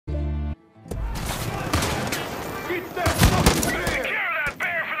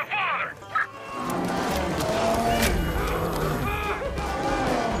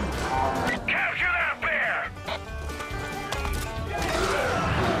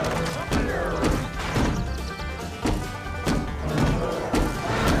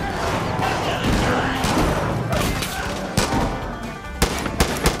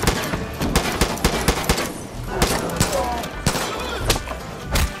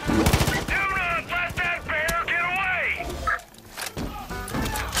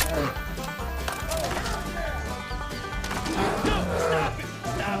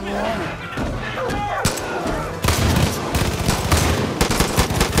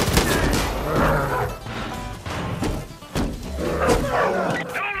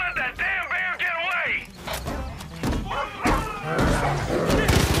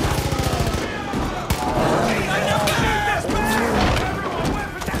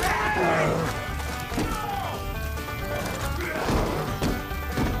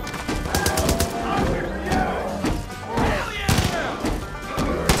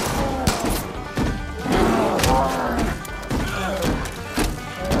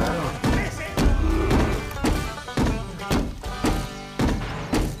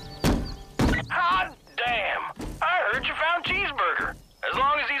Cheeseborger. As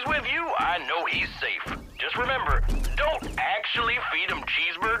long as he's with you, I know he's safe. Just remember, don't actually feed him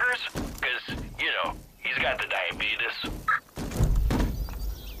cheeseburgers, because, you know, he's got the diabetes.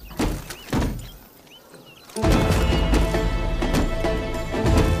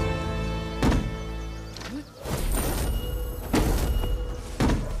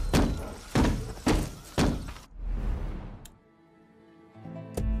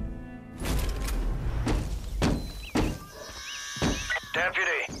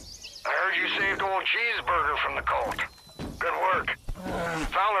 Deputy, I heard you saved old Cheeseborger from the cult. Good work.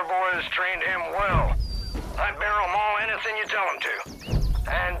 Fowler boys trained him well. I'd barrel maul anything you tell him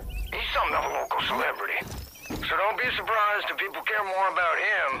to. And he's something of a local celebrity. So don't be surprised if people care more about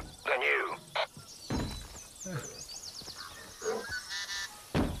him than you.